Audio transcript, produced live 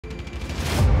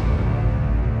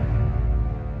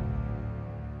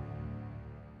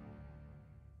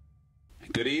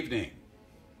Good evening.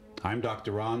 I'm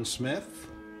Dr. Ron Smith,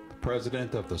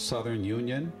 President of the Southern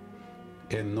Union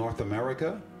in North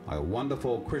America, a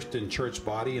wonderful Christian church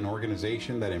body and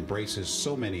organization that embraces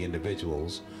so many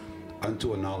individuals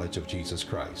unto a knowledge of Jesus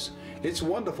Christ. It's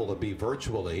wonderful to be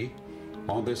virtually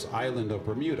on this island of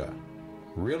Bermuda.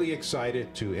 Really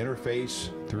excited to interface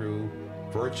through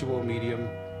virtual medium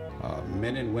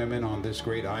men and women on this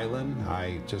great island.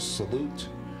 I just salute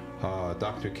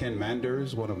Dr. Ken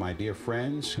Manders, one of my dear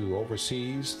friends who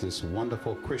oversees this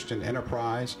wonderful Christian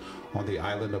enterprise on the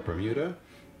island of Bermuda,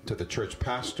 to the church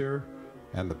pastor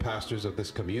and the pastors of this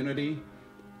community,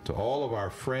 to all of our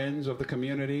friends of the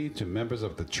community, to members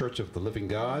of the Church of the Living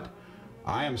God.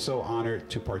 I am so honored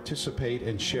to participate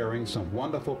in sharing some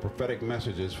wonderful prophetic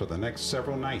messages for the next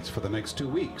several nights, for the next 2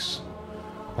 weeks,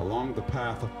 along the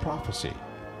path of prophecy.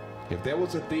 If there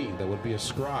was a theme that would be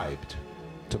ascribed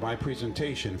to my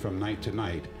presentation from night to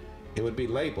night, it would be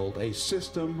labeled A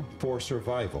System for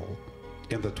Survival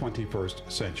in the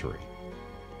 21st Century.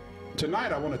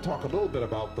 Tonight I want to talk a little bit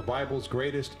about the Bible's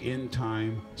greatest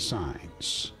end-time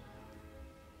signs.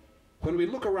 When we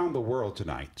look around the world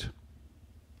tonight,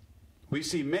 we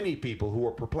see many people who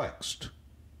are perplexed.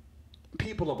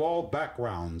 People of all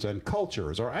backgrounds and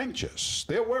cultures are anxious.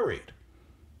 They're worried,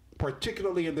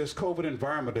 particularly in this COVID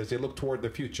environment as they look toward the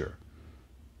future.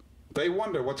 They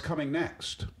wonder what's coming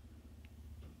next.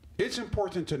 It's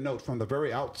important to note from the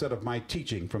very outset of my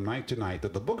teaching from night to night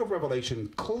that the book of Revelation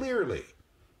clearly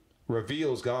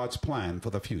reveals God's plan for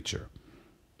the future.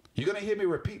 You're going to hear me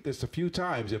repeat this a few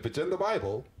times. If it's in the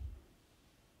Bible,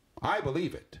 I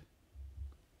believe it.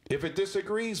 If it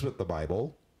disagrees with the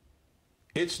Bible,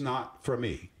 it's not for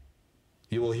me.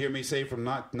 You will hear me say from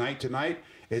night to night,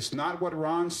 it's not what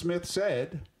Ron Smith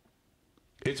said,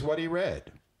 it's what he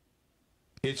read.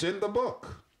 It's in the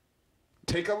book.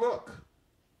 Take a look.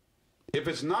 If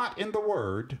it's not in the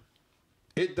Word,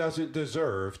 it doesn't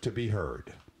deserve to be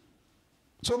heard.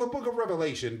 So the book of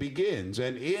Revelation begins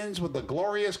and ends with the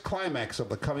glorious climax of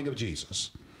the coming of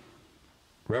Jesus.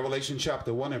 Revelation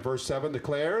chapter 1 and verse 7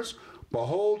 declares,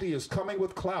 "Behold, he is coming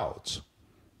with clouds,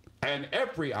 and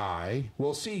every eye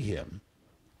will see him,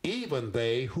 even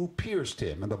they who pierced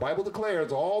him." And the Bible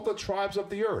declares all the tribes of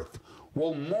the earth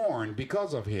will mourn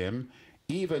because of him.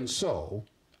 Even so,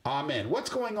 amen. What's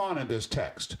going on in this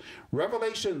text?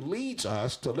 Revelation leads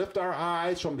us to lift our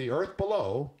eyes from the earth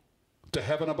below to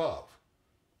heaven above.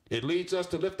 It leads us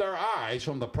to lift our eyes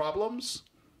from the problems,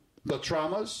 the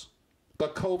traumas, the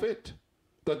COVID,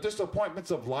 the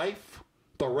disappointments of life,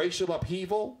 the racial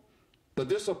upheaval, the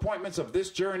disappointments of this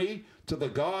journey, to the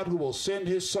God who will send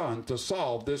his Son to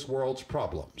solve this world's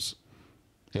problems.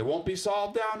 It won't be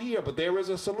solved down here, but there is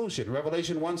a solution.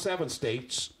 Revelation 1:7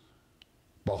 states,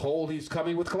 "Behold, he's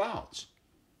coming with clouds,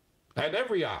 and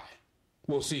every eye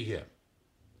will see him."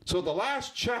 So the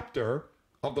last chapter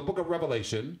of the book of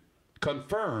Revelation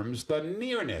confirms the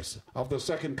nearness of the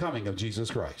second coming of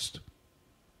Jesus Christ.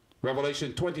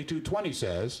 Revelation 22:20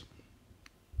 says,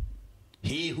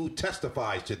 "He who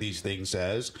testifies to these things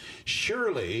says,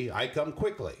 surely I come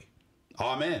quickly.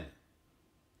 Amen.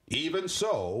 Even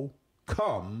so,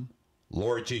 come,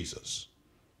 Lord Jesus."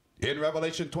 In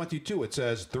Revelation 22, it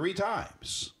says 3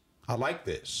 times, I like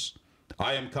this,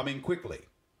 "I am coming quickly."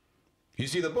 You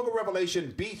see, the book of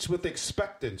Revelation beats with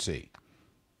expectancy,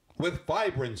 with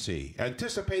vibrancy,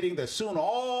 anticipating that soon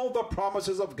all the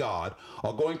promises of God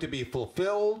are going to be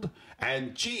fulfilled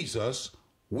and Jesus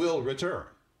will return.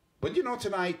 But you know,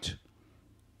 tonight,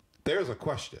 there's a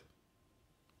question.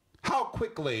 How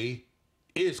quickly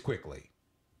is quickly?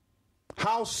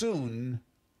 How soon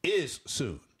is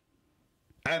soon?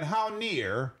 And how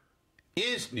near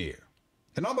is near?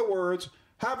 In other words,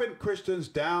 haven't Christians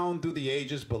down through the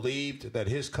ages believed that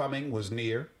his coming was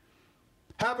near?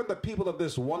 Haven't the people of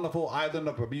this wonderful island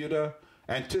of Bermuda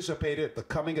anticipated the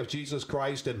coming of Jesus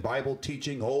Christ in Bible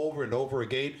teaching over and over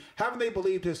again? Haven't they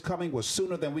believed his coming was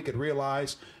sooner than we could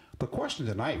realize? The question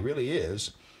tonight really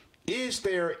is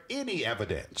there any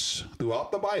evidence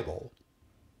throughout the Bible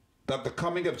that the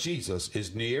coming of Jesus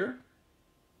is near?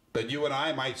 That you and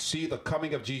I might see the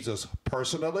coming of Jesus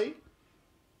personally?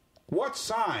 What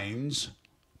signs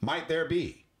might there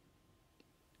be?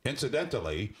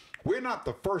 Incidentally, we're not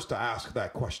the first to ask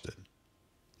that question.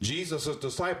 Jesus'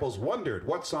 disciples wondered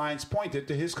what signs pointed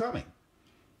to his coming.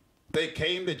 They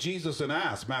came to Jesus and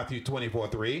asked, Matthew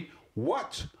 24:3,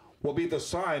 "What will be the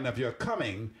sign of your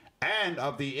coming and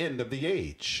of the end of the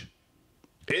age?"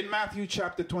 In Matthew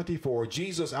chapter 24,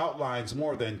 Jesus outlines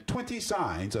more than 20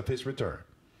 signs of his return.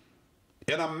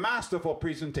 In a masterful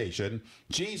presentation,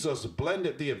 Jesus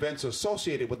blended the events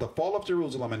associated with the fall of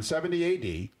Jerusalem in 70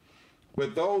 AD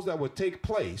with those that would take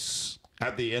place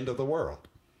at the end of the world.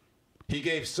 He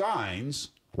gave signs,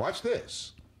 watch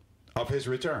this, of his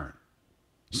return.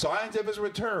 Signs of his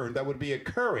return that would be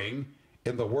occurring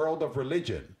in the world of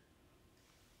religion,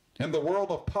 in the world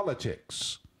of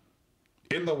politics,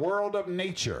 in the world of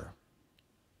nature,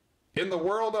 in the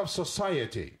world of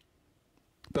society.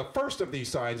 The first of these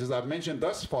signs, as I've mentioned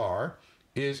thus far,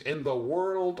 is in the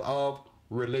world of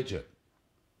religion.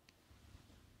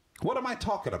 What am I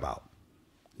talking about?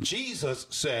 Jesus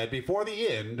said before the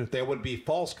end there would be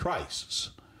false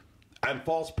Christs and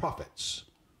false prophets.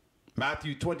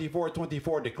 Matthew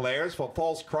 24:24 declares, for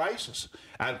false Christs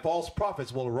and false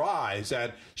prophets will rise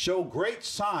and show great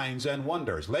signs and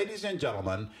wonders. Ladies and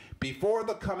gentlemen, before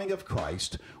the coming of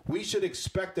Christ, we should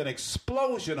expect an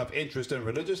explosion of interest in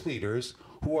religious leaders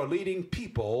who are leading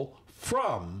people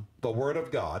from the Word of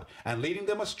God and leading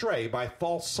them astray by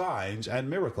false signs and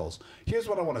miracles. Here's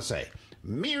what I want to say.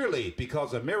 Merely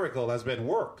because a miracle has been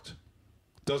worked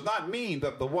does not mean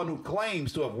that the one who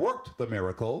claims to have worked the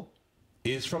miracle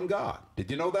is from God.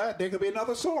 Did you know that? There could be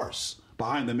another source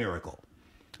behind the miracle.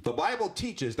 The Bible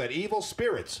teaches that evil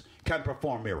spirits can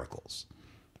perform miracles.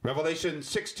 Revelation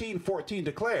 16:14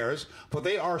 declares, for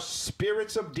they are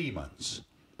spirits of demons,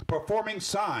 performing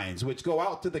signs which go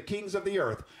out to the kings of the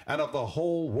earth and of the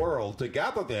whole world to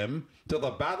gather them to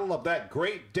the battle of that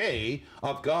great day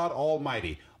of God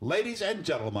Almighty. Ladies and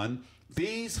gentlemen,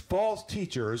 these false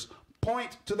teachers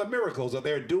point to the miracles that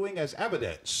they're doing as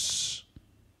evidence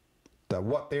that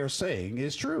what they're saying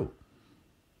is true.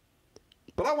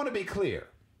 But I want to be clear.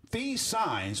 These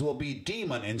signs will be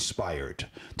demon-inspired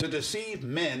to deceive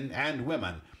men and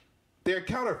women. They're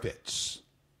counterfeits.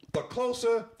 The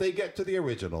closer they get to the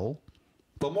original,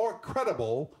 the more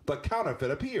credible the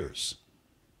counterfeit appears.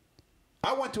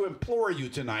 I want to implore you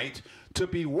tonight to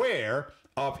beware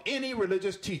of any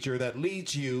religious teacher that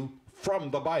leads you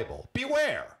from the Bible.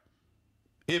 Beware.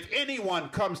 If anyone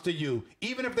comes to you,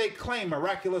 even if they claim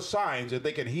miraculous signs that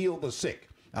they can heal the sick,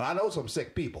 and I know some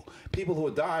sick people who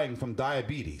are dying from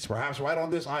diabetes, perhaps right on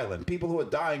this island, people who are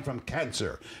dying from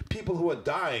cancer, people who are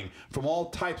dying from all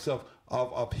types of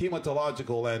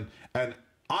hematological and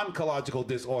oncological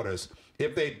disorders.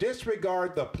 If they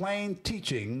disregard the plain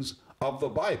teachings of the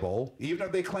Bible, even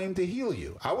if they claim to heal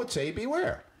you, I would say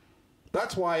beware.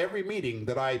 That's why every meeting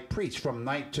that I preach from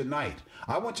night to night,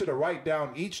 I want you to write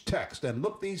down each text and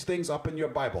look these things up in your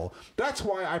Bible. That's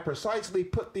why I precisely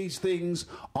put these things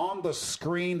on the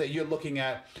screen that you're looking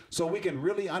at so we can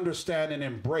really understand and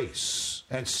embrace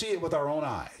and see it with our own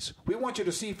eyes. We want you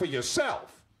to see for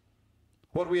yourself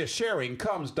what we are sharing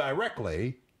comes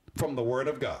directly from the Word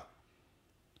of God.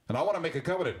 And I want to make a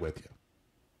covenant with you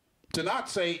to not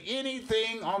say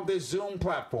anything on this Zoom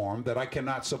platform that I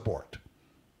cannot support.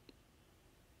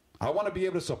 I want to be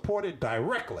able to support it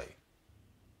directly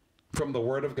from the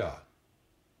Word of God.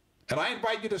 And I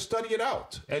invite you to study it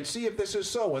out and see if this is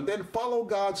so, and then follow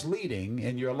God's leading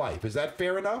in your life. Is that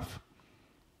fair enough?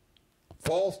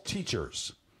 False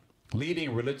teachers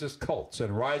leading religious cults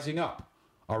and rising up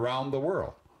around the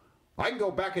world. I can go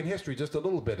back in history just a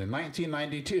little bit. In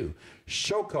 1992,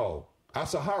 Shoko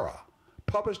Asahara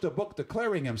published a book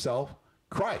declaring himself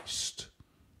Christ,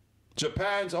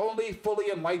 Japan's only fully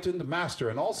enlightened master,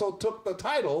 and also took the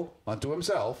title unto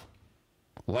himself,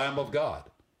 Lamb of God.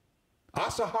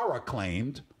 Asahara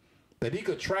claimed that he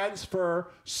could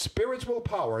transfer spiritual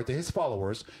power to his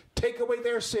followers, take away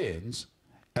their sins,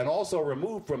 and also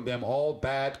remove from them all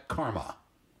bad karma.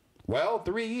 Well,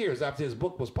 3 years after his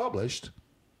book was published,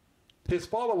 his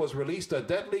followers released a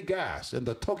deadly gas in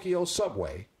the Tokyo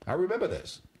subway. I remember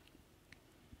this.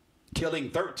 Killing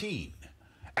 13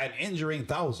 and injuring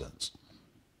thousands.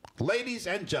 Ladies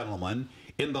and gentlemen,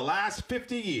 in the last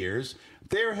 50 years,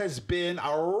 there has been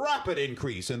a rapid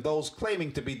increase in those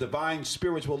claiming to be divine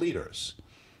spiritual leaders.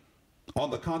 On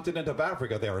the continent of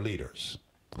Africa, there are leaders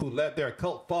who led their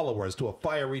cult followers to a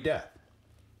fiery death.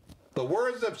 The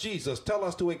words of Jesus tell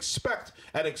us to expect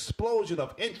an explosion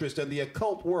of interest in the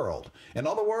occult world. In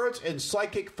other words, in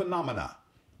psychic phenomena.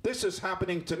 This is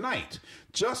happening tonight,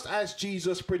 just as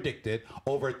Jesus predicted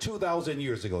over 2,000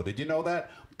 years ago. Did you know that?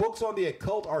 Books on the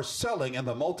occult are selling in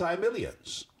the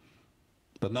multi-millions.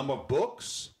 The number of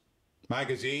books,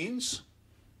 magazines,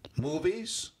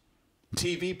 movies,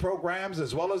 TV programs,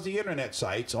 as well as the internet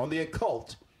sites on the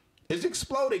occult is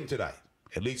exploding tonight,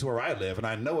 at least where I live, and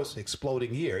I know it's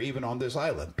exploding here, even on this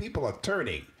island. People are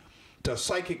turning to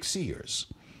psychic seers.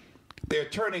 They're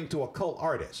turning to occult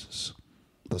artists.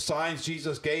 The signs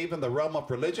Jesus gave in the realm of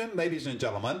religion, ladies and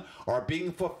gentlemen, are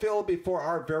being fulfilled before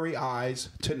our very eyes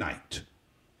tonight.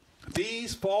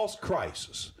 These false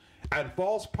Christs and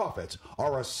false prophets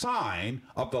are a sign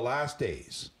of the last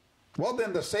days. Well,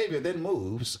 then the Savior then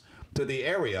moves to the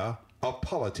area of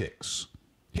politics.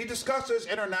 He discusses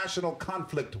international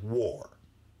conflict, war.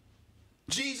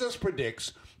 Jesus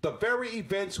predicts the very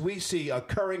events we see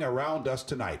occurring around us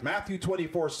tonight. Matthew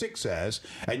 24:6 says,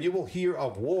 and you will hear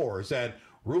of wars and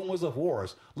rumors of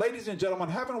wars. Ladies and gentlemen,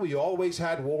 haven't we always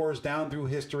had wars down through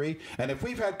history? And if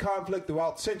we've had conflict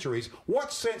throughout centuries,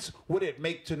 what sense would it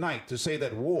make tonight to say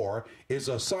that war is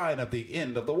a sign of the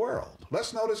end of the world?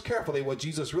 Let's notice carefully what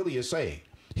Jesus really is saying.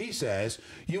 He says,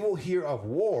 you will hear of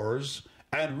wars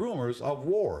and rumors of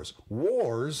wars.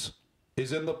 Wars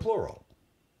is in the plural.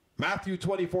 Matthew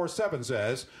 24:7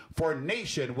 says, for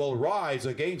nation will rise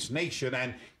against nation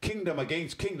and kingdom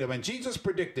against kingdom. And Jesus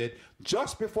predicted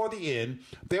just before the end,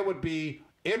 there would be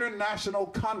international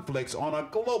conflicts on a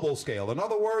global scale. In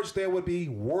other words, there would be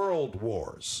world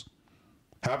wars.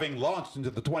 Having launched into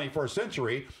the 21st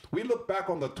century, we look back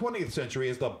on the 20th century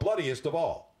as the bloodiest of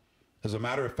all. As a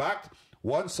matter of fact,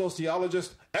 one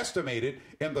sociologist estimated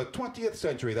in the 20th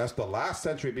century, that's the last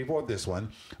century before this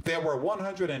one, there were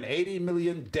 180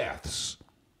 million deaths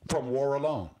from war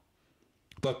alone.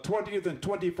 The 20th and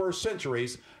 21st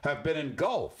centuries have been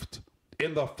engulfed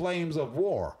in the flames of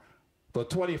war. The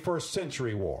 21st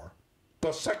century war,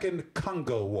 the Second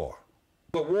Congo War,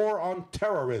 the war on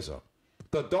terrorism,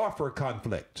 the Darfur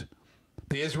conflict,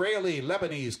 the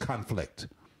Israeli-Lebanese conflict,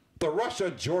 the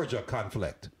Russia-Georgia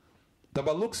conflict, the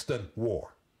Baluchistan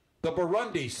War, the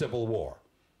Burundi Civil War,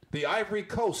 the Ivory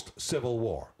Coast Civil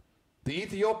War, the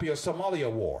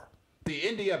Ethiopia-Somalia War, the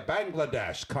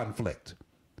India-Bangladesh conflict,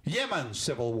 Yemen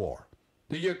Civil War,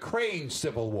 the Ukraine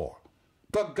Civil War,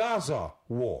 the Gaza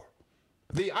War,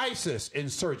 the ISIS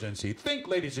insurgency. Think,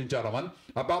 ladies and gentlemen,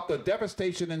 about the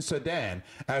devastation in Sudan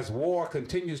as war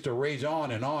continues to rage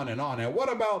on and on and on. And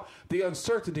what about the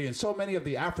uncertainty in so many of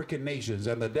the African nations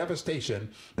and the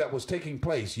devastation that was taking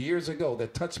place years ago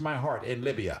that touched my heart in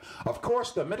Libya? Of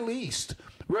course, the Middle East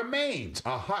remains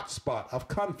a hotspot of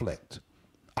conflict.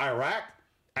 Iraq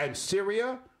and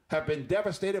Syria have been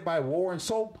devastated by war, and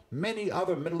so many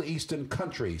other Middle Eastern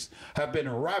countries have been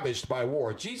ravaged by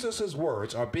war. Jesus'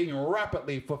 words are being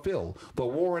rapidly fulfilled. The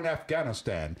war in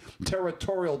Afghanistan,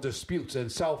 territorial disputes in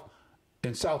South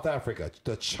Africa,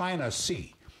 the China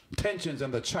Sea, tensions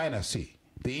in the China Sea,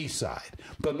 the east side,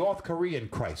 the North Korean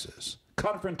crisis,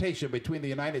 confrontation between the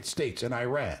United States and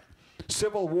Iran,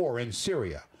 civil war in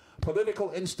Syria,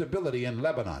 political instability in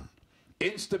Lebanon,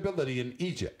 instability in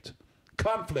Egypt,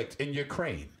 conflict in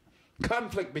Ukraine,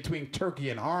 conflict between Turkey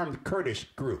and armed Kurdish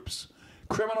groups,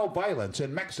 criminal violence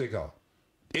in Mexico,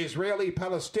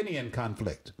 Israeli-Palestinian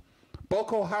conflict,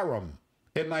 Boko Haram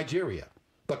in Nigeria,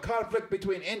 the conflict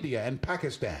between India and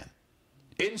Pakistan,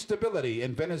 instability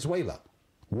in Venezuela.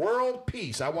 World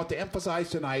peace, I want to emphasize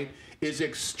tonight, is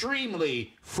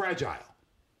extremely fragile.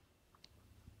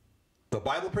 The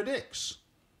Bible predicts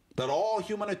that all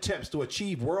human attempts to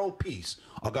achieve world peace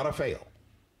are going to fail.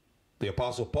 The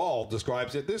Apostle Paul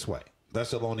describes it this way. 1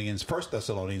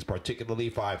 Thessalonians particularly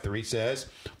 5:3 says,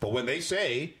 for when they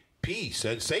say peace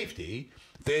and safety,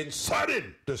 then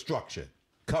sudden destruction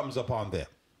comes upon them,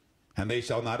 and they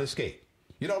shall not escape.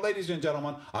 You know, ladies and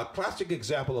gentlemen, a classic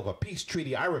example of a peace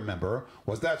treaty I remember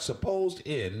was that supposed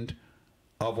end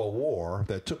of a war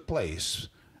that took place.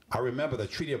 I remember the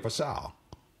Treaty of Versailles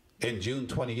in June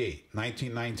 28,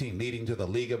 1919, leading to the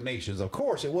League of Nations. Of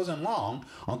course, it wasn't long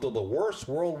until the worst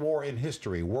world war in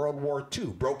history, World War II,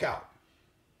 broke out.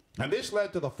 And this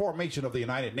led to the formation of the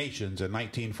United Nations in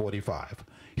 1945.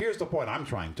 Here's the point I'm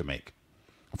trying to make.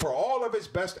 For all of its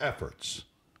best efforts,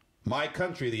 my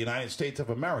country, the United States of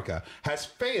America, has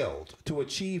failed to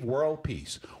achieve world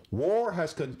peace. War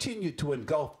has continued to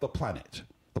engulf the planet.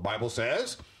 The Bible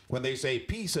says, when they say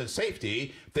peace and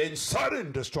safety, then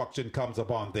sudden destruction comes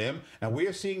upon them, and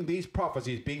we're seeing these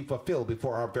prophecies being fulfilled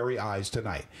before our very eyes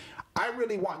tonight. I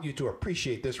really want you to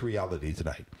appreciate this reality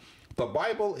tonight. The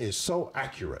Bible is so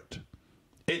accurate.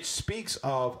 It speaks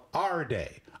of our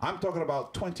day. I'm talking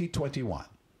about 2021.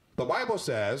 The Bible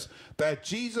says that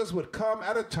Jesus would come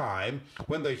at a time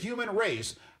when the human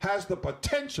race has the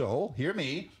potential, hear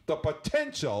me, the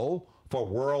potential for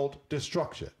world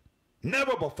destruction.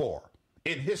 Never before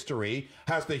in history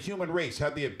has the human race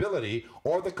had the ability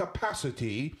or the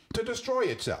capacity to destroy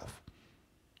itself.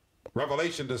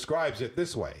 Revelation describes it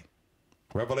this way.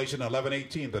 Revelation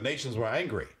 11:18, the nations were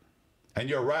angry, and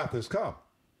your wrath is come,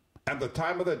 and the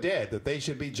time of the dead that they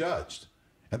should be judged,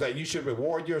 and that you should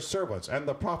reward your servants and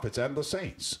the prophets and the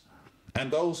saints, and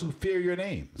those who fear your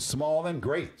name, small and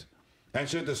great, and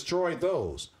should destroy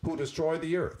those who destroy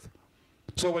the earth.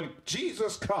 So when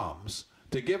Jesus comes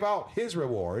to give out his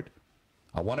reward,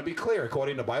 I want to be clear,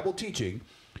 according to Bible teaching,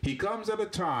 He comes at a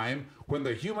time when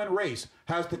the human race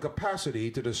has the capacity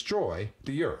to destroy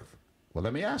the earth. Well,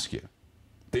 let me ask you.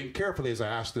 Think carefully as I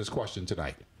ask this question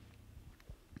tonight.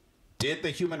 Did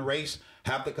the human race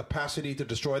have the capacity to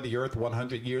destroy the earth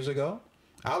 100 years ago?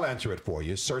 I'll answer it for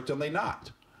you. Certainly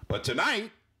not. But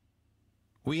tonight,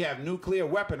 we have nuclear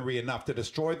weaponry enough to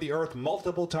destroy the earth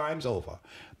multiple times over.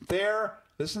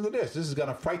 Listen to this. This is going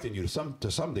to frighten you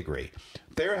to some degree.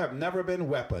 There have never been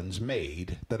weapons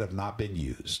made that have not been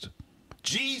used.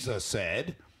 Jesus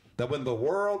said that when the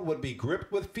world would be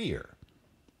gripped with fear,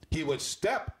 he would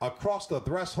step across the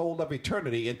threshold of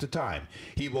eternity into time.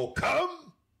 He will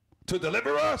come to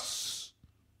deliver us.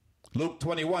 Luke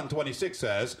 21:26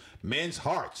 says, men's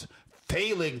hearts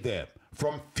failing them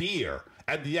from fear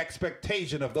and the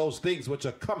expectation of those things which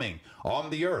are coming on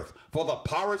the earth, for the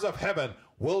powers of heaven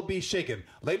will be shaken.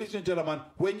 Ladies and gentlemen,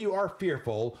 when you are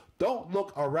fearful, don't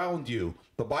look around you.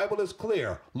 The Bible is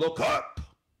clear. Look up,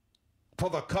 for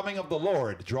the coming of the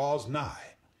Lord draws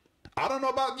nigh. I don't know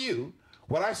about you.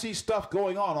 When I see stuff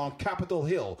going on Capitol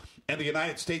Hill in the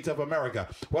United States of America,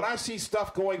 when I see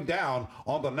stuff going down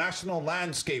on the national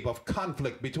landscape of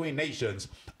conflict between nations,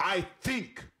 I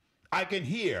think I can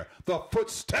hear the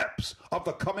footsteps of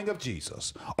the coming of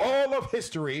Jesus. All of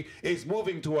history is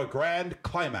moving to a grand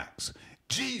climax.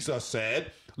 Jesus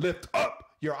said, lift up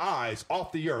your eyes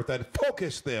off the earth and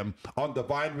focus them on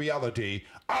divine reality.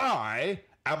 I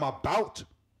am about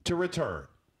to return.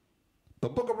 The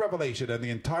book of Revelation and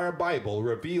the entire Bible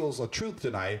reveals a truth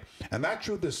tonight, and that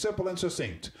truth is simple and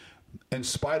succinct. In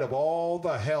spite of all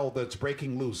the hell that's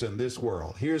breaking loose in this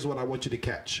world, here's what I want you to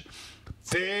catch.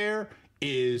 There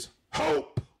is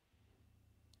hope.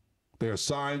 There are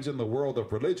signs in the world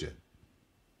of religion,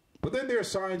 but then there are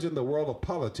signs in the world of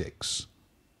politics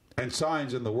and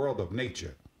signs in the world of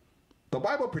nature. The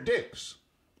Bible predicts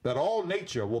that all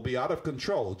nature will be out of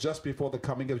control just before the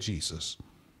coming of Jesus.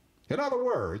 In other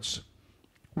words,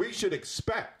 we should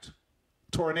expect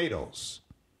tornadoes,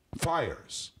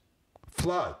 fires,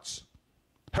 floods,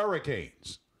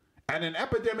 hurricanes, and an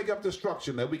epidemic of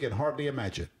destruction that we can hardly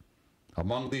imagine.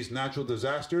 Among these natural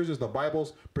disasters is the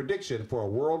Bible's prediction for a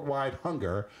worldwide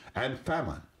hunger and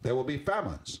famine. There will be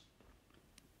famines,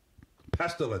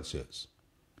 pestilences,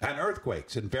 and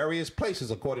earthquakes in various places,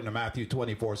 according to Matthew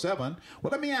 24:7.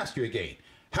 Well, let me ask you again.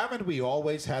 Haven't we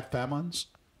always had famines?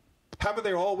 Haven't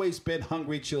there always been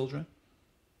hungry children?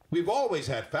 We've always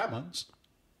had famines.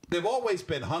 There've always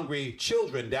been hungry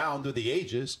children down through the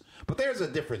ages. But there's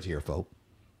a difference here, folks.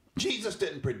 Jesus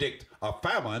didn't predict a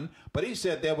famine, but he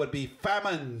said there would be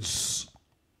famines,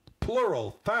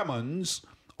 plural famines,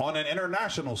 on an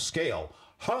international scale.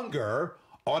 Hunger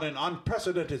on an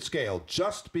unprecedented scale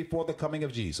just before the coming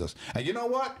of Jesus. And you know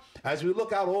what? As we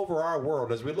look out over our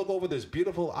world, as we look over this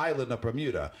beautiful island of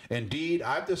Bermuda, indeed,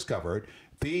 I've discovered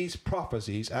these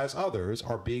prophecies, as others,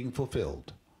 are being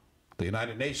fulfilled. The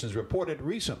United Nations reported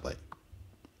recently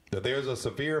that there's a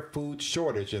severe food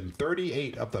shortage in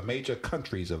 38 of the major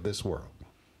countries of this world.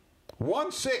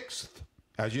 1/6,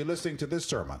 as you're listening to this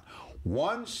sermon,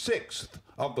 1/6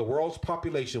 of the world's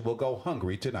population will go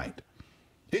hungry tonight.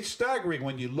 It's staggering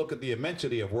when you look at the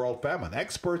immensity of world famine.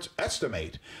 Experts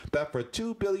estimate that for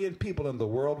 2 billion people in the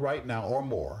world right now or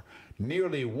more,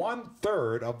 nearly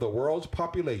 1/3 of the world's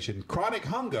population, chronic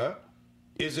hunger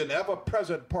is an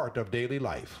ever-present part of daily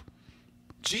life.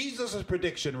 Jesus'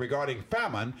 prediction regarding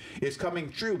famine is coming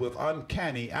true with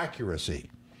uncanny accuracy.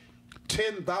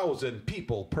 10,000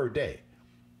 people per day,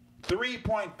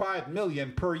 3.5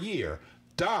 million per year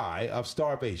die of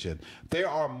starvation. There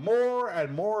are more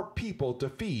and more people to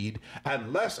feed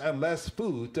and less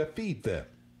food to feed them.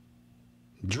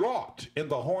 Drought in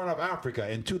the Horn of Africa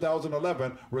in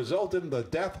 2011 resulted in the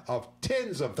death of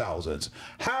tens of thousands.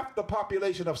 Half the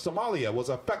population of Somalia was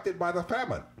affected by the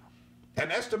famine. An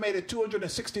estimated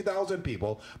 260,000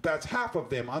 people, that's half of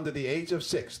them under the age of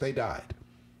 6, they died.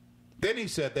 Then he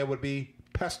said there would be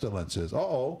pestilences.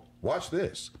 Watch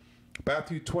this.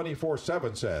 Matthew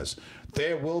 24:7 says,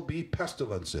 there will be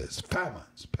pestilences,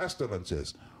 famines,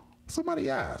 pestilences. Somebody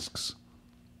asks,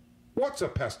 what's a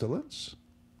pestilence?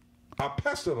 A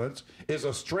pestilence is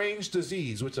a strange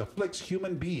disease which afflicts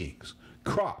human beings,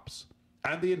 crops,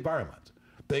 and the environment.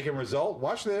 They can result,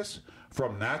 watch this,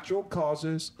 from natural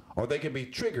causes, or they can be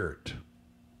triggered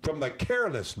from the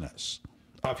carelessness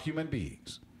of human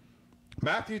beings.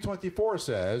 Matthew 24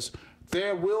 says,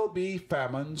 there will be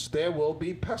famines, there will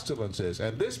be pestilences,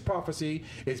 and this prophecy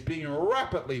is being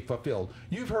rapidly fulfilled.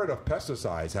 You've heard of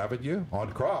pesticides, haven't you,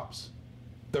 on crops?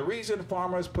 The reason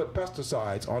farmers put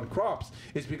pesticides on crops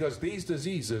is because these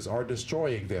diseases are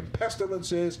destroying them.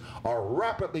 Pestilences are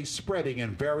rapidly spreading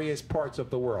in various parts of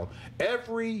the world.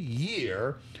 Every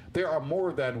year, there are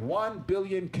more than 1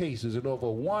 billion cases and over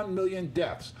 1 million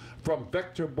deaths from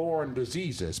vector-borne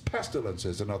diseases,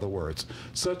 pestilences in other words,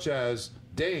 such as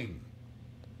dengue,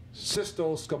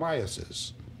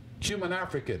 schistosomiasis, human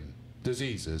African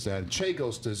diseases, and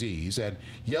Chagos disease, and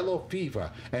yellow fever,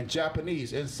 and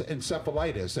Japanese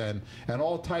encephalitis, and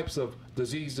all types of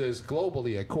diseases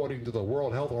globally, according to the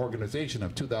World Health Organization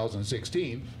of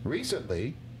 2016.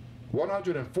 Recently,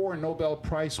 104 Nobel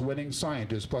Prize-winning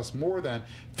scientists, plus more than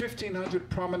 1,500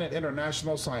 prominent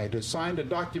international scientists, signed a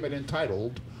document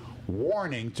entitled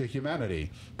Warning to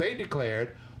Humanity. They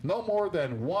declared no more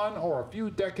than one or a few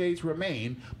decades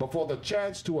remain before the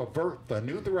chance to avert the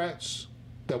new threats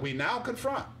that we now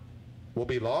confront will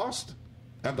be lost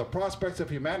and the prospects of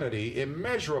humanity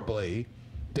immeasurably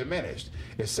diminished.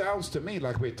 It sounds to me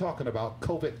like we're talking about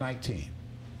COVID-19.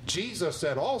 Jesus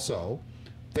said also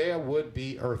there would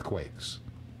be earthquakes.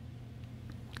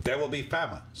 There will be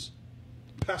famines,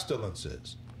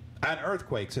 pestilences, and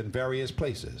earthquakes in various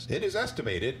places. It is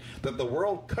estimated that the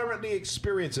world currently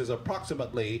experiences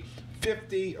approximately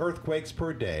 50 earthquakes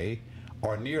per day,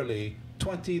 or nearly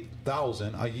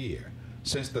 20,000 a year.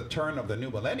 Since the turn of the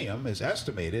new millennium, it's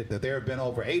estimated that there have been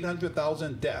over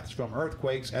 800,000 deaths from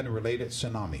earthquakes and related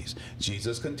tsunamis.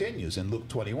 Jesus continues in Luke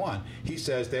 21. He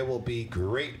says there will be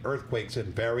great earthquakes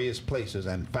in various places,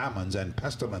 and famines and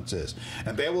pestilences,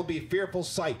 and there will be fearful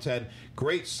sights and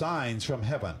great signs from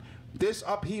heaven. This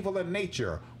upheaval in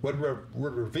nature would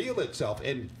reveal itself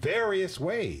in various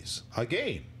ways,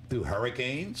 again, through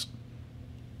hurricanes,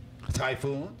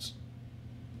 typhoons,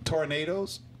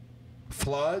 tornadoes,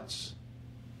 floods,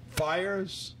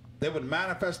 fires. They would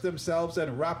manifest themselves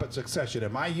in rapid succession.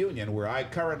 In my union, where I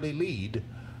currently lead,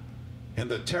 in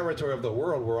the territory of the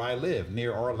world where I live,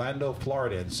 near Orlando,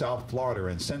 Florida, and South Florida,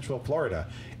 and Central Florida,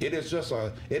 it is just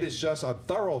a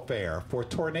thoroughfare for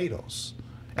tornadoes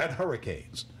and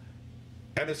hurricanes,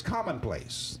 and it's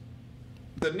commonplace.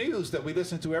 The news that we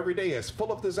listen to every day is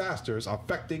full of disasters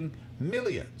affecting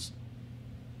millions.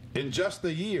 In just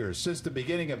the years since the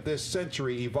beginning of this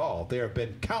century evolved, there have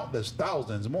been countless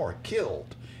thousands more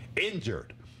killed,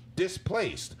 injured,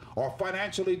 displaced, or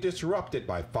financially disrupted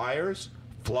by fires,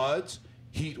 floods,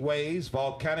 heat waves,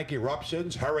 volcanic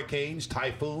eruptions, hurricanes,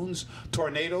 typhoons,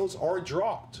 tornadoes, or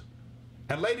drought.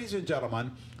 And ladies and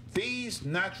gentlemen, these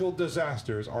natural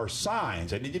disasters are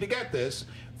signs, I need you to get this,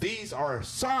 these are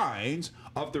signs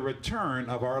of the return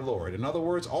of our Lord. In other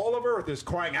words, all of earth is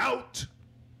crying out,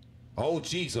 "Oh,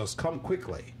 Jesus, come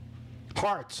quickly."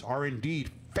 Hearts are indeed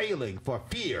failing for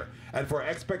fear and for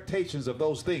expectations of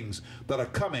those things that are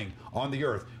coming on the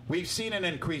earth. We've seen an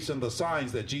increase in the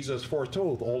signs that Jesus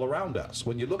foretold all around us.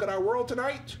 When you look at our world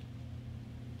tonight,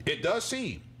 it does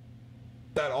seem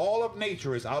that all of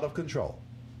nature is out of control.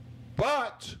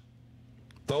 But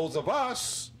those of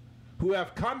us who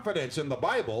have confidence in the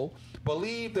Bible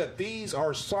believe that these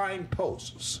are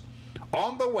signposts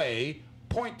on the way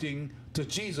pointing to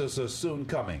Jesus' soon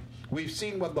coming. We've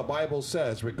seen what the Bible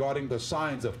says regarding the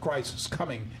signs of Christ's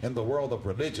coming in the world of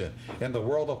religion, in the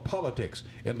world of politics,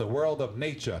 in the world of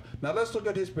nature. Now let's look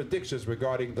at his predictions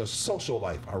regarding the social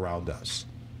life around us.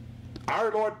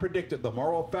 Our Lord predicted the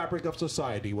moral fabric of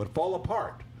society would fall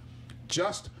apart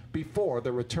just before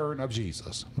the return of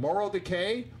Jesus. Moral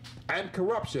decay and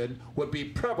corruption would be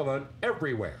prevalent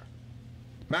everywhere.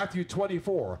 Matthew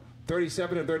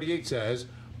 24:37 and 38 says,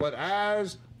 "But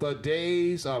as the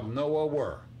days of Noah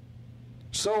were,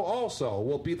 so also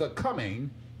will be the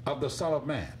coming of the Son of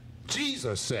Man."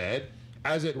 Jesus said,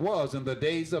 as it was in the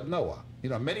days of Noah. You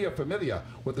know, many are familiar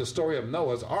with the story of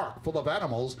Noah's ark, full of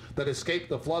animals that escaped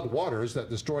the flood waters that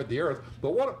destroyed the earth.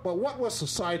 But what was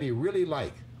society really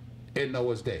like in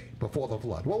Noah's day, before the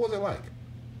flood? What was it like?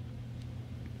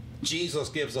 Jesus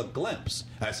gives a glimpse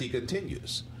as he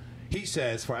continues. He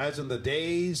says, "For as in the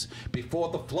days before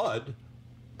the flood,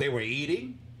 they were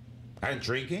eating and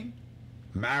drinking,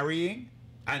 marrying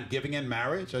and giving in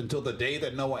marriage until the day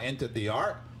that Noah entered the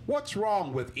ark." What's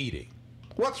wrong with eating?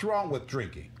 What's wrong with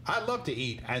drinking? I love to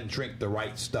eat and drink the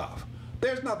right stuff.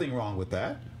 There's nothing wrong with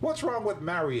that. What's wrong with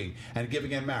marrying and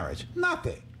giving in marriage?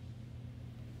 Nothing.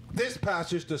 This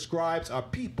passage describes a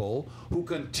people who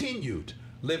continued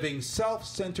living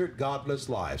self-centered, godless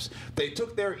lives. They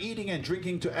took their eating and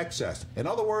drinking to excess. In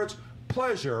other words,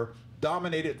 pleasure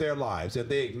dominated their lives, and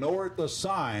they ignored the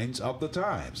signs of the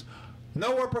times.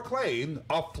 Noah proclaimed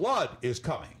a flood is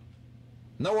coming.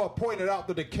 Noah pointed out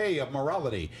the decay of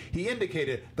morality. He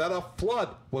indicated that a flood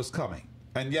was coming.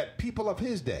 And yet people of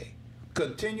his day,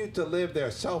 continued to live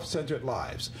their self-centered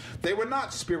lives. They were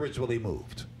not spiritually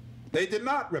moved. They did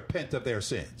not repent of their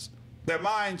sins. Their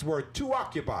minds were too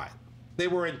occupied. They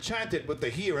were enchanted with the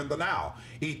here and the now.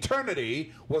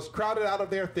 Eternity was crowded out of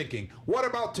their thinking. What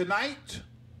about tonight?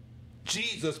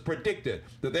 Jesus predicted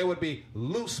that there would be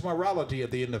loose morality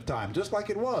at the end of time, just like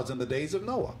it was in the days of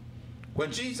Noah.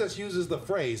 When Jesus uses the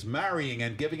phrase marrying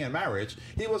and giving in marriage,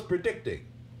 he was predicting,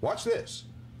 watch this,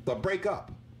 the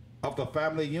breakup of the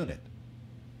family unit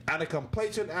and a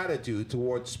complacent attitude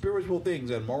towards spiritual things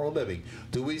and moral living.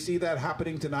 Do we see that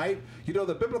happening tonight? You know,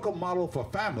 the biblical model for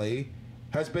family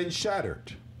has been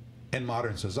shattered in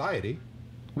modern society.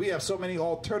 We have so many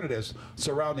alternatives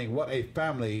surrounding what a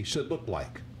family should look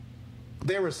like.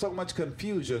 There is so much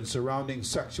confusion surrounding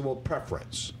sexual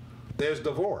preference. There's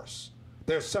divorce.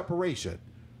 There's separation.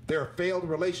 There are failed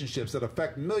relationships that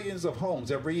affect millions of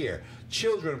homes every year.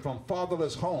 Children from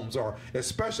fatherless homes are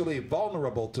especially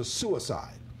vulnerable to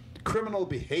suicide, criminal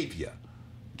behavior,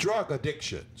 drug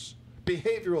addictions,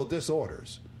 behavioral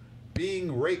disorders,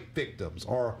 being rape victims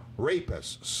or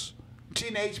rapists,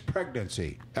 teenage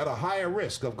pregnancy at a higher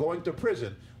risk of going to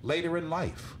prison later in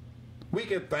life. We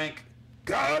can thank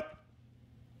God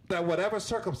that whatever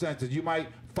circumstances you might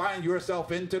find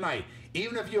yourself in tonight,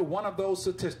 even if you're one of those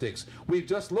statistics we've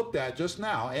just looked at just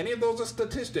now, any of those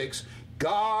statistics,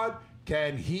 God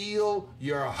can heal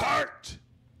your heart.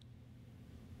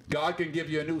 God can give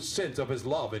you a new sense of his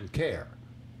love and care.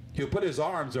 He'll put his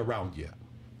arms around you.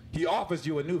 He offers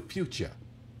you a new future.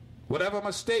 Whatever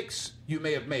mistakes you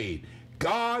may have made,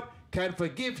 God can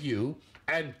forgive you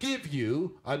and give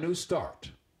you a new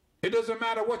start. It doesn't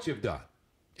matter what you've done.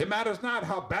 It matters not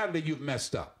how badly you've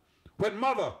messed up. When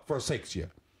mother forsakes you,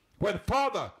 when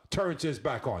father turns his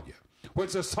back on you, when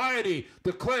society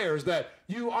declares that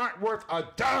you aren't worth a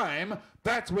dime,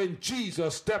 that's when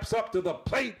Jesus steps up to the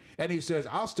plate and he says,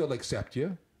 I'll still accept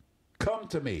you. Come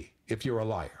to me if you're a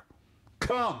liar.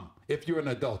 Come if you're an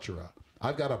adulterer.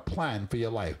 I've got a plan for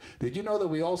your life. Did you know that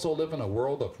we also live in a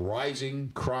world of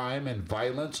rising crime and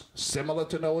violence similar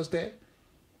to Noah's day?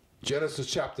 Genesis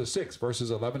chapter 6,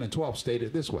 verses 11 and 12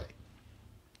 stated this way.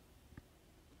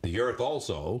 The earth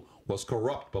also was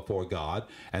corrupt before God,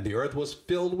 and the earth was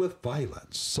filled with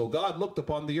violence. So God looked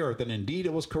upon the earth, and indeed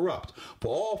it was corrupt, for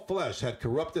all flesh had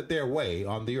corrupted their way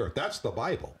on the earth. That's the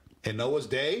Bible. In Noah's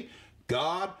day,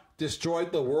 God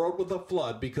destroyed the world with a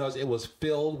flood because it was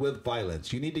filled with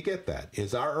violence. You need to get that.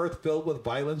 Is our earth filled with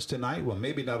violence tonight? Well,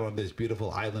 maybe not on this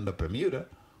beautiful island of Bermuda,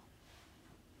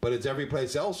 but it's every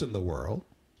place else in the world.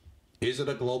 Is it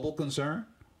a global concern?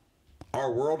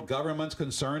 Are world governments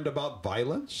concerned about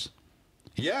violence?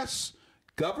 Yes,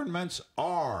 governments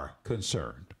are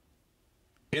concerned.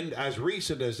 In as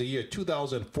recent as the year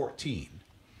 2014,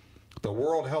 the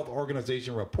World Health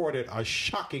Organization reported a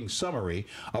shocking summary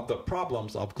of the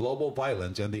problems of global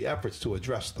violence and the efforts to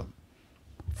address them.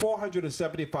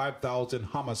 475,000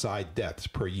 homicide deaths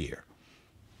per year.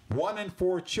 1 in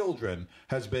 4 children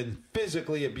has been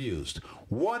physically abused.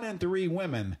 1 in 3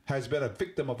 women has been a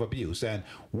victim of abuse. And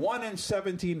 1 in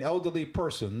 17 elderly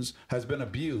persons has been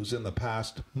abused in the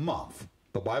past month.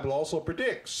 The Bible also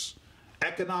predicts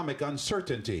economic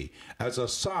uncertainty as a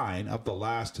sign of the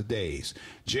last days.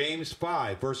 James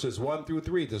 5 verses 1 through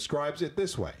 3 describes it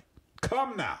this way.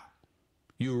 Come now,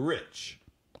 you rich,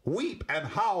 weep and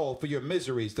howl for your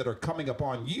miseries that are coming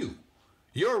upon you.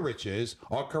 Your riches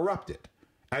are corrupted,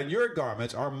 and your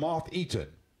garments are moth-eaten.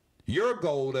 Your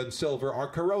gold and silver are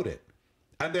corroded,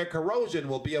 and their corrosion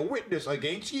will be a witness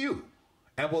against you,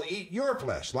 and will eat your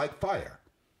flesh like fire.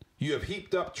 You have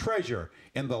heaped up treasure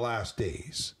in the last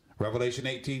days. Revelation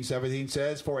 18:17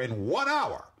 says, for in 1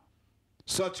 hour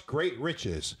such great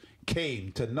riches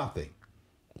came to nothing.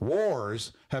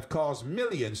 Wars have caused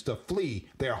millions to flee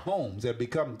their homes and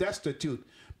become destitute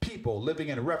people living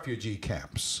in refugee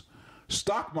camps.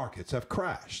 Stock markets have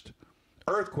crashed.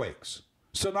 Earthquakes,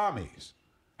 tsunamis,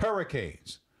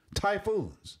 hurricanes,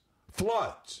 typhoons,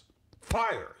 floods,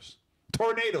 fires,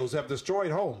 tornadoes have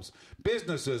destroyed homes,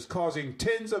 businesses causing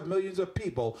tens of millions of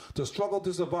people to struggle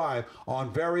to survive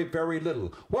on very, very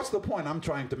little. What's the point I'm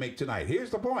trying to make tonight? Here's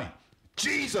the point.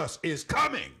 Jesus is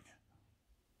coming.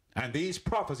 And these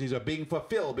prophecies are being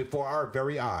fulfilled before our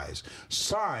very eyes.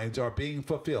 Signs are being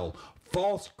fulfilled.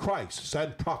 False Christs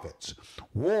and prophets,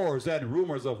 wars and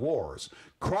rumors of wars,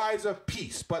 cries of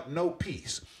peace but no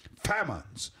peace,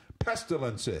 famines,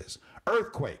 pestilences,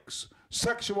 earthquakes,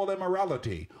 sexual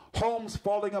immorality, homes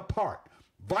falling apart,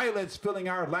 violence filling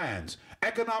our lands,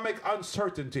 economic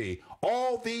uncertainty.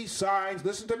 All these signs,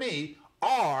 listen to me,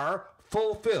 are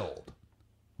fulfilled.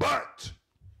 But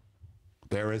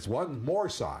there is one more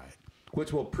sign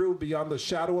which will prove beyond the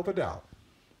shadow of a doubt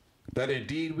that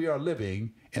indeed we are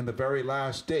living in the very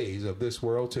last days of this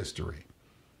world's history.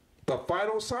 The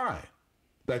final sign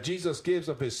that Jesus gives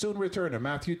of his soon return in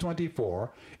Matthew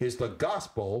 24 is the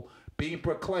gospel being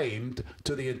proclaimed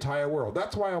to the entire world.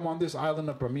 That's why I'm on this island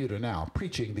of Bermuda now,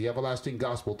 preaching the everlasting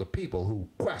gospel to people who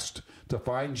quest to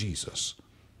find Jesus.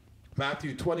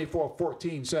 Matthew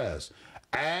 24:14 says,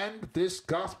 "And this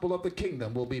gospel of the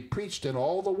kingdom will be preached in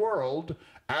all the world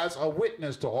as a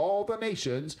witness to all the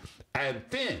nations, and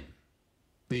then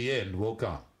the end will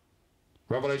come."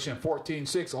 Revelation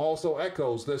 14:6 also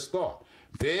echoes this thought.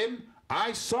 "Then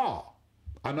I saw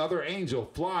another angel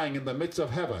flying in the midst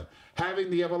of heaven, having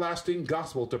the everlasting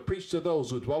gospel to preach to those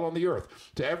who dwell on the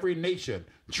earth, to every nation,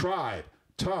 tribe,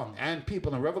 tongue, and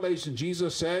people." In Revelation,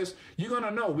 Jesus says, you're going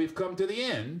to know we've come to the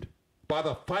end by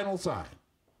the final sign.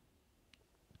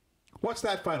 What's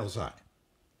that final sign?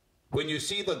 When you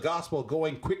see the gospel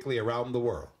going quickly around the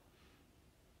world.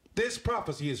 This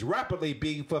prophecy is rapidly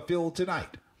being fulfilled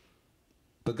tonight.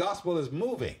 The gospel is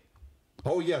moving.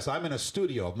 Oh yes, I'm in a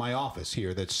studio of my office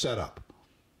here that's set up.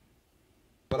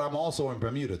 But I'm also in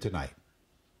Bermuda tonight.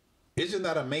 Isn't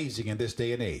that amazing in this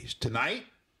day and age? Tonight,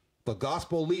 the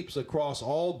gospel leaps across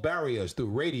all barriers through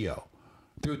radio,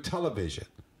 through television,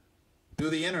 through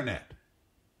the internet.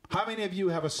 How many of you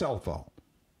have a cell phone?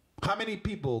 How many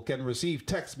people can receive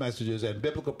text messages and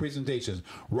biblical presentations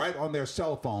right on their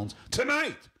cell phones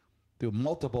tonight through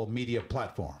multiple media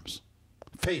platforms?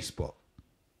 Facebook,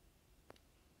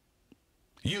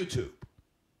 YouTube.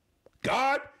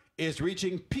 God is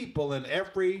reaching people in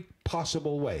every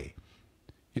possible way.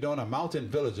 You know, in a mountain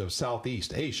village of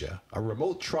Southeast Asia, a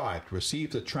remote tribe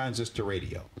received a transistor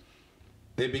radio.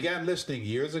 They began listening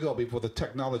years ago, before the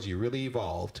technology really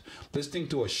evolved, listening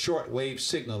to a shortwave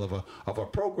signal of a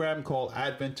program called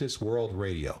Adventist World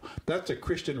Radio. That's a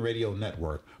Christian radio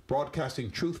network broadcasting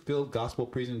truth-filled gospel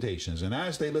presentations. And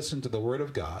as they listened to the Word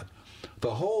of God,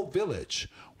 the whole village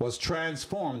was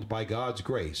transformed by God's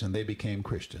grace, and they became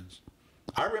Christians.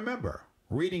 I remember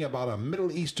reading about a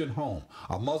Middle Eastern home.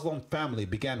 A Muslim family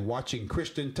began watching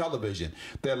Christian television.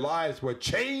 Their lives were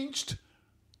changed,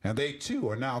 and they too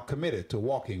are now committed to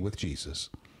walking with Jesus.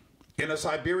 In a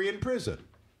Siberian prison,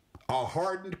 a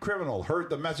hardened criminal heard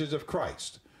the message of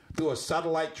Christ through a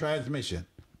satellite transmission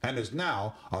and is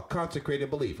now a consecrated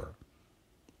believer.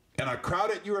 In a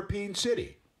crowded European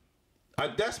city, a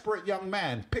desperate young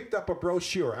man picked up a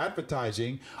brochure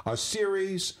advertising a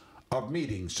series of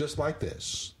meetings just like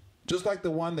this, just like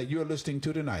the one that you're listening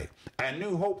to tonight, and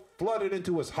new hope flooded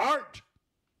into his heart,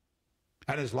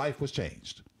 and his life was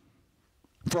changed.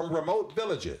 From remote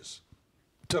villages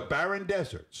to barren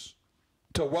deserts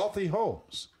to wealthy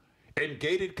homes in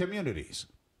gated communities,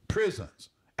 prisons,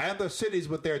 and the cities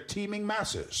with their teeming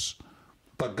masses,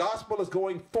 the gospel is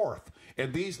going forth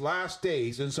in these last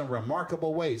days in some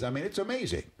remarkable ways. I mean, it's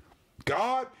amazing.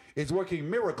 God is working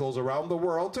miracles around the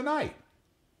world tonight.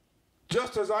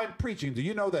 Just as I'm preaching, do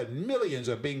you know that millions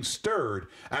are being stirred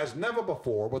as never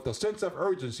before with the sense of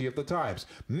urgency of the times?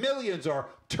 Millions are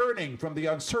turning from the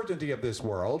uncertainty of this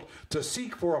world to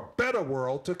seek for a better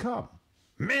world to come.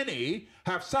 Many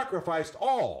have sacrificed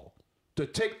all to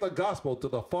take the gospel to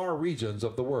the far regions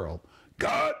of the world.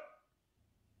 God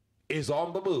is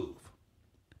on the move.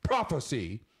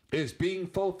 Prophecy is being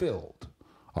fulfilled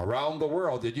around the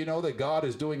world. Did you know that God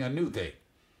is doing a new thing?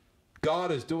 God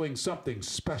is doing something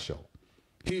special.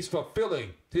 He's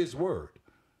fulfilling his word.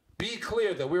 Be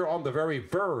clear that we're on the very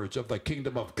verge of the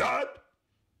kingdom of God.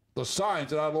 The signs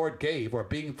that our Lord gave are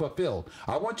being fulfilled.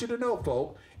 I want you to know,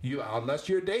 folk, unless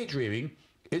you're daydreaming,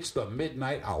 it's the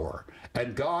midnight hour.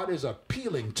 And God is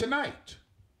appealing tonight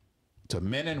to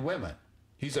men and women.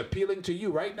 He's appealing to you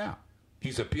right now.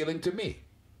 He's appealing to me.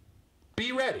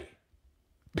 Be ready.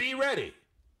 Be ready.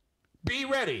 Be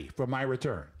ready for my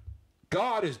return.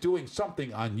 God is doing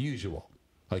something unusual.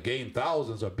 Again,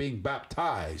 thousands are being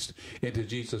baptized into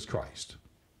Jesus Christ.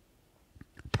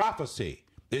 Prophecy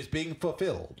is being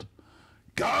fulfilled.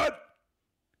 God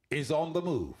is on the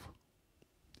move.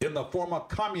 In the former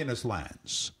communist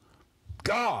lands,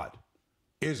 God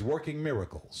is working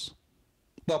miracles.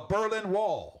 The Berlin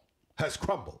Wall has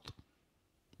crumbled.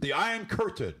 The Iron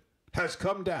Curtain has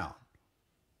come down.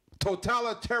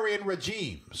 Totalitarian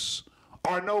regimes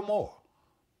are no more.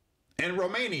 In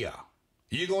Romania,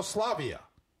 Yugoslavia,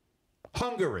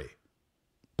 Hungary,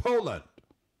 Poland,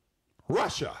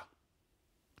 Russia,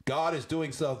 God is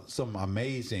doing some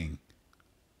amazing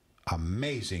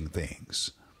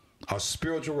things. A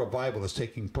spiritual revival is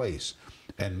taking place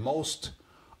in most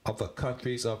of the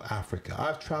countries of Africa.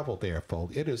 I've traveled there,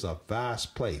 folks. It is a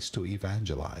vast place to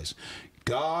evangelize.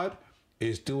 God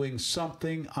is doing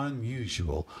something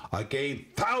unusual. Again,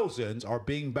 thousands are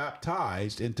being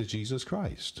baptized into Jesus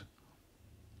Christ.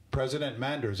 President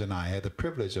Manders and I had the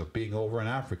privilege of being over in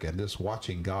Africa and just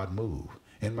watching God move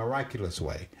in miraculous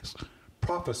ways.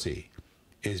 Prophecy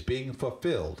is being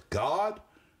fulfilled. God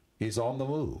is on the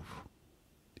move.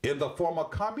 In the former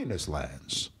communist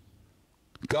lands,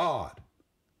 God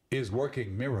is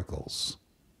working miracles.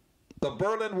 The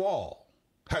Berlin Wall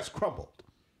has crumbled.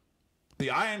 The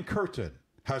Iron Curtain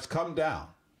has come down.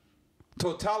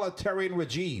 Totalitarian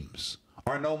regimes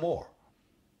are no more.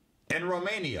 In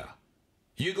Romania,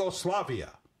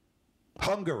 Yugoslavia,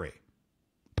 Hungary,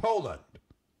 Poland,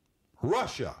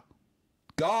 Russia,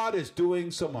 God is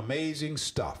doing some amazing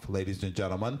stuff, ladies and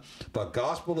gentlemen. The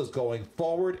gospel is going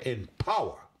forward in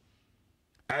power.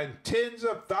 And tens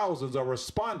of thousands are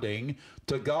responding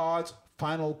to God's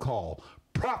final call.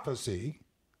 Prophecy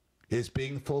is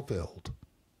being fulfilled.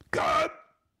 God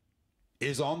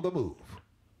is on the move.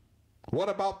 What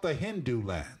about the Hindu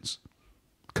lands?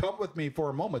 Come with me for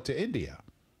a moment to India.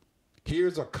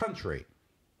 Here's a country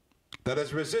that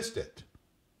has resisted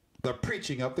the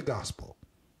preaching of the gospel.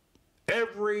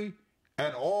 Every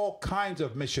and all kinds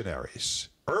of missionaries,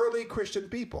 early Christian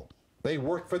people, they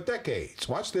worked for decades,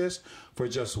 watch this, for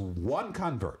just one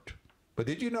convert. But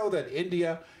did you know that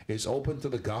India is open to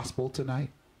the gospel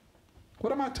tonight?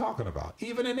 What am I talking about?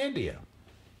 Even in India,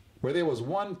 where there was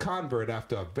one convert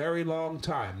after a very long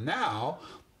time, now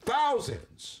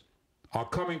thousands are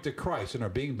coming to Christ and are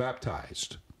being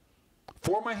baptized.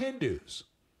 Former Hindus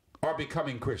are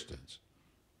becoming Christians.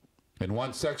 In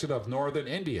one section of northern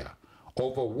India,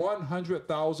 over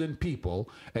 100,000 people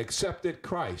accepted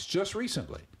Christ just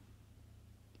recently.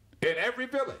 In every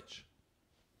village,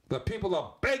 the people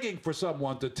are begging for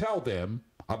someone to tell them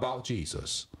about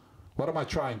Jesus. What am I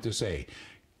trying to say?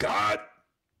 God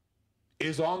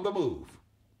is on the move.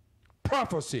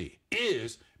 Prophecy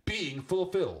is being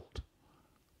fulfilled.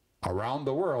 Around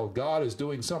the world, God is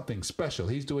doing something special.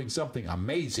 He's doing something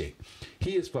amazing.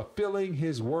 He is fulfilling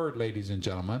his word, ladies and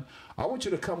gentlemen. I want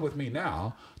you to come with me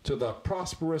now to the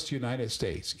prosperous United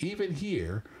States. Even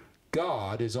here,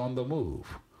 God is on the move.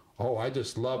 Oh, I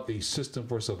just love the System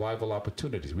for Survival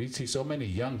opportunities. We see so many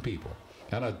young people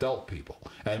and adult people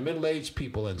and middle-aged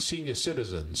people and senior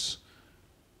citizens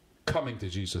coming to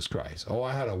Jesus Christ. Oh,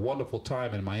 I had a wonderful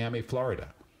time in Miami,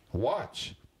 Florida.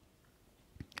 Watch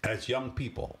as young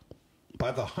people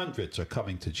by the hundreds are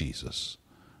coming to Jesus.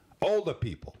 Older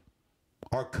people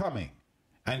are coming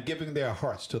and giving their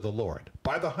hearts to the Lord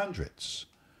by the hundreds.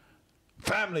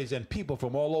 Families and people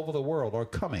from all over the world are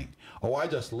coming. Oh, I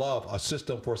just love a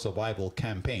System for Survival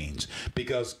campaigns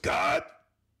because God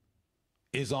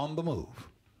is on the move.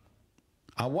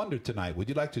 I wonder tonight, would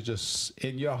you like to just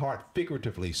in your heart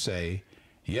figuratively say,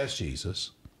 yes,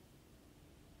 Jesus,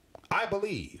 I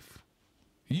believe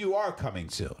you are coming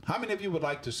soon. How many of you would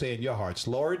like to say in your hearts,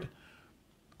 Lord,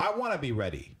 I want to be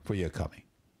ready for your coming?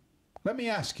 Let me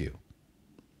ask you,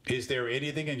 is there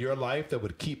anything in your life that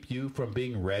would keep you from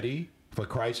being ready for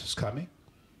Christ's coming?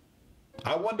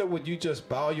 I wonder, would you just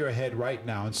bow your head right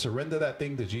now and surrender that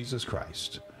thing to Jesus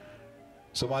Christ?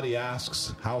 Somebody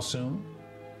asks, how soon?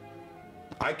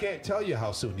 I can't tell you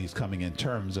how soon he's coming in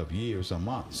terms of years or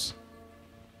months.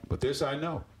 But this I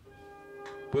know.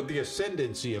 With the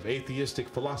ascendancy of atheistic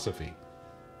philosophy,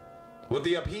 with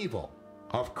the upheaval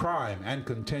of crime and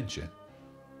contention,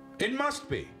 it must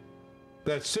be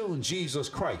that soon Jesus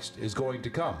Christ is going to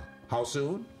come. How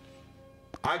soon?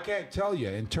 I can't tell you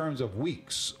in terms of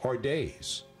weeks or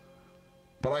days,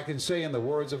 but I can say in the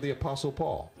words of the Apostle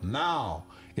Paul, now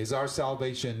is our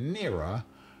salvation nearer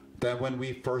than when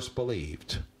we first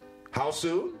believed. How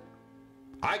soon?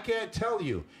 I can't tell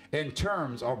you in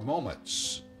terms of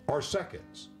moments or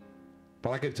seconds, but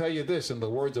I can tell you this in the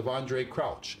words of Andre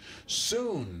Crouch,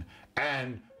 soon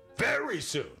and very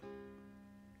soon,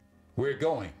 we're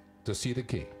going to see the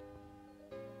King.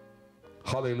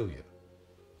 Hallelujah.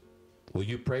 Will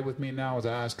you pray with me now as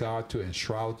I ask God to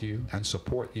enshroud you and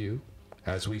support you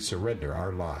as we surrender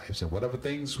our lives and whatever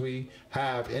things we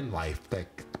have in life that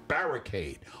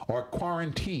barricade or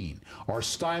quarantine or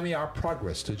stymie our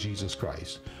progress to Jesus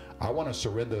Christ? I want to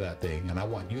surrender that thing, and I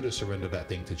want you to surrender that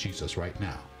thing to Jesus right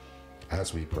now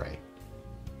as we pray.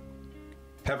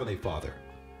 Heavenly Father,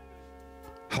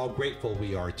 how grateful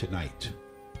we are tonight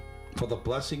for the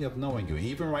blessing of knowing you,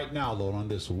 even right now, Lord, on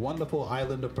this wonderful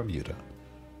island of Bermuda.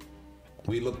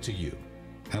 We look to you,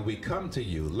 and we come to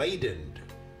you laden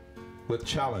with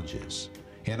challenges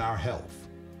in our health.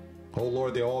 Oh,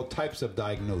 Lord, there are all types of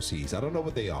diagnoses. I don't know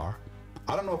what they are.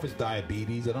 I don't know if it's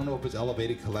diabetes. I don't know if it's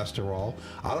elevated cholesterol.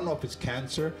 I don't know if it's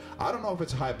cancer. I don't know if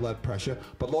it's high blood pressure.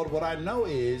 But, Lord, what I know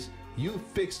is you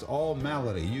fixed all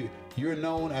malady. You're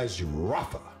known as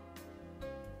Rapha,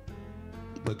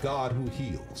 the God who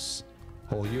heals.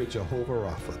 Oh, you're Jehovah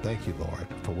Rapha. Thank you, Lord,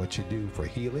 for what you do for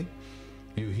healing.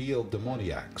 You heal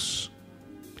demoniacs.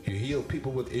 You heal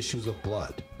people with issues of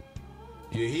blood.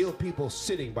 You heal people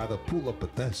sitting by the pool of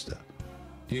Bethesda.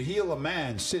 You heal a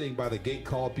man sitting by the gate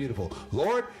called Beautiful.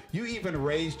 Lord, you even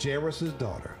raised Jairus'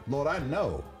 daughter. Lord, I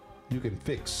know you can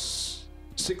fix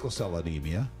sickle cell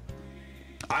anemia.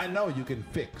 I know you can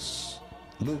fix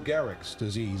Lou Gehrig's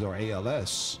disease or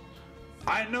ALS.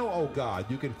 I know, oh God,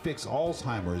 you can fix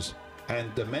Alzheimer's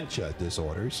and dementia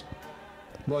disorders.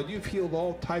 Lord, you've healed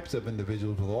all types of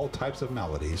individuals with all types of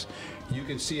maladies. You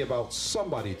can see about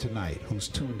somebody tonight who's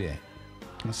tuned in.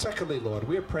 And secondly, Lord,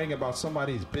 we're praying about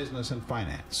somebody's business and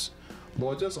finance.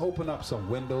 Lord, just open up some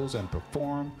windows and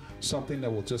perform something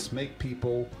that will just make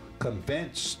people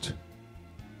convinced,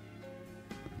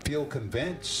 feel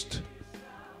convinced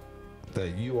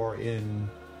that you are in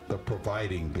the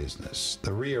providing business,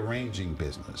 the rearranging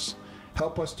business.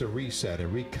 Help us to reset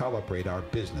and recalibrate our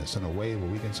business in a way where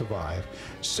we can survive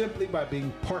simply by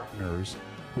being partners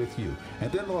with you.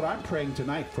 And then, Lord, I'm praying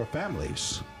tonight for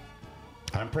families.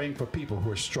 I'm praying for people who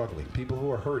are struggling, people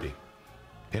who are hurting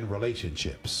in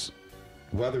relationships,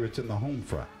 whether it's in the home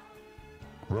front,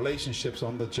 relationships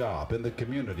on the job, in the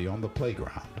community, on the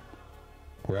playground,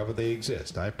 wherever they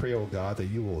exist. I pray, oh God, that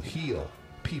you will heal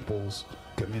people's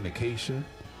communication,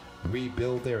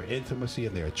 rebuild their intimacy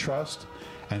and their trust,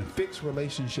 and fix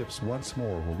relationships once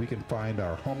more where we can find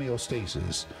our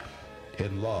homeostasis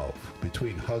in love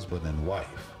between husband and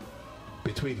wife,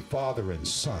 between father and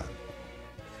son,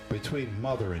 between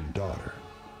mother and daughter,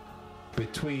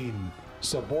 between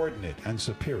subordinate and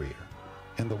superior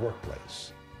in the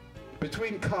workplace,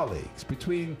 between colleagues,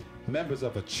 between members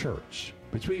of a church,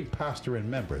 between pastor and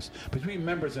members, between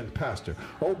members and pastor.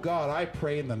 Oh God, I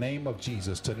pray in the name of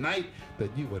Jesus tonight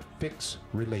that you would fix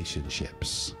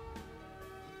relationships.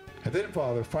 And then,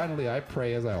 Father, finally, I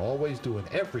pray, as I always do in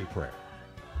every prayer,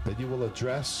 that you will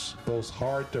address those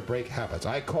hard to break habits.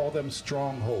 I call them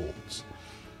strongholds.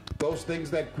 Those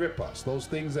things that grip us, those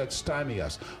things that stymie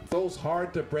us, those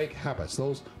hard to break habits,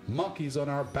 those monkeys on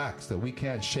our backs that we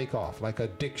can't shake off, like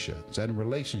addictions and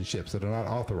relationships that are not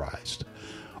authorized.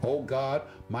 Oh God,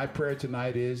 my prayer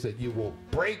tonight is that you will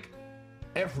break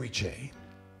every chain,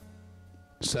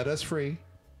 set us free,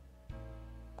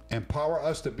 empower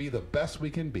us to be the best we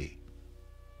can be.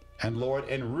 And Lord,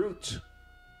 en route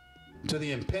to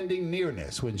the impending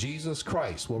nearness when Jesus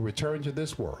Christ will return to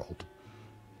this world,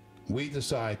 we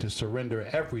decide to surrender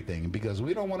everything because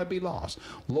we don't want to be lost.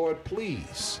 Lord,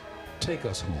 please take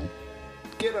us home.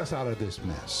 Get us out of this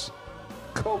mess.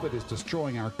 COVID is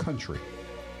destroying our country.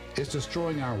 It's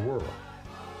destroying our world.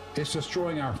 It's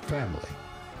destroying our family.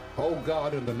 Oh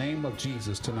God, in the name of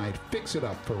Jesus tonight, fix it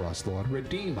up for us, Lord.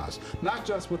 Redeem us, not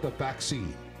just with a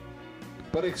vaccine,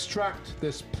 but extract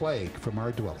this plague from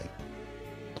our dwelling.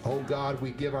 Oh God,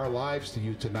 we give our lives to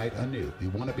you tonight anew. We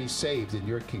want to be saved in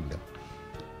your kingdom.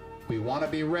 We want to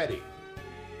be ready.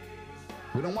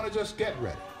 We don't want to just get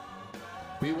ready.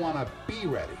 We want to be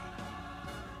ready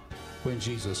when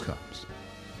Jesus comes.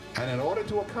 And in order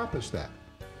to accomplish that,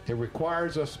 it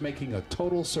requires us making a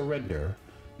total surrender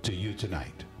to you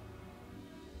tonight.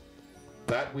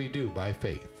 That we do by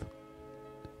faith.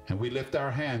 And we lift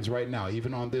our hands right now,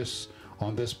 even on this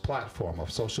platform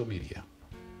of social media.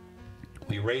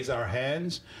 We raise our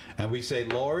hands and we say,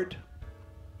 Lord,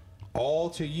 all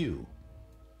to you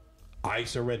I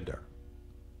surrender.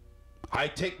 I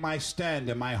take my stand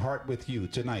in my heart with you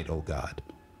tonight, oh God.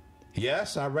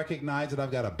 Yes, I recognize that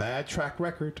I've got a bad track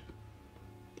record.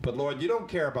 But Lord, you don't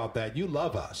care about that. You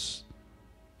love us.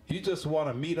 You just want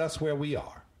to meet us where we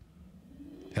are.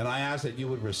 And I ask that you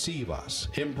would receive us,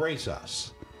 embrace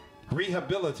us,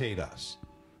 rehabilitate us,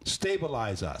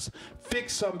 stabilize us,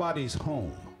 fix somebody's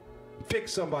home,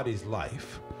 fix somebody's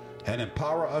life, and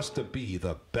empower us to be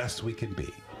the best we can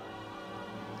be.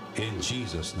 In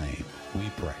Jesus' name we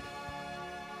pray.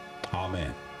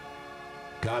 Amen.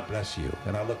 God bless you,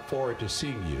 and I look forward to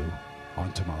seeing you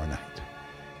on tomorrow night.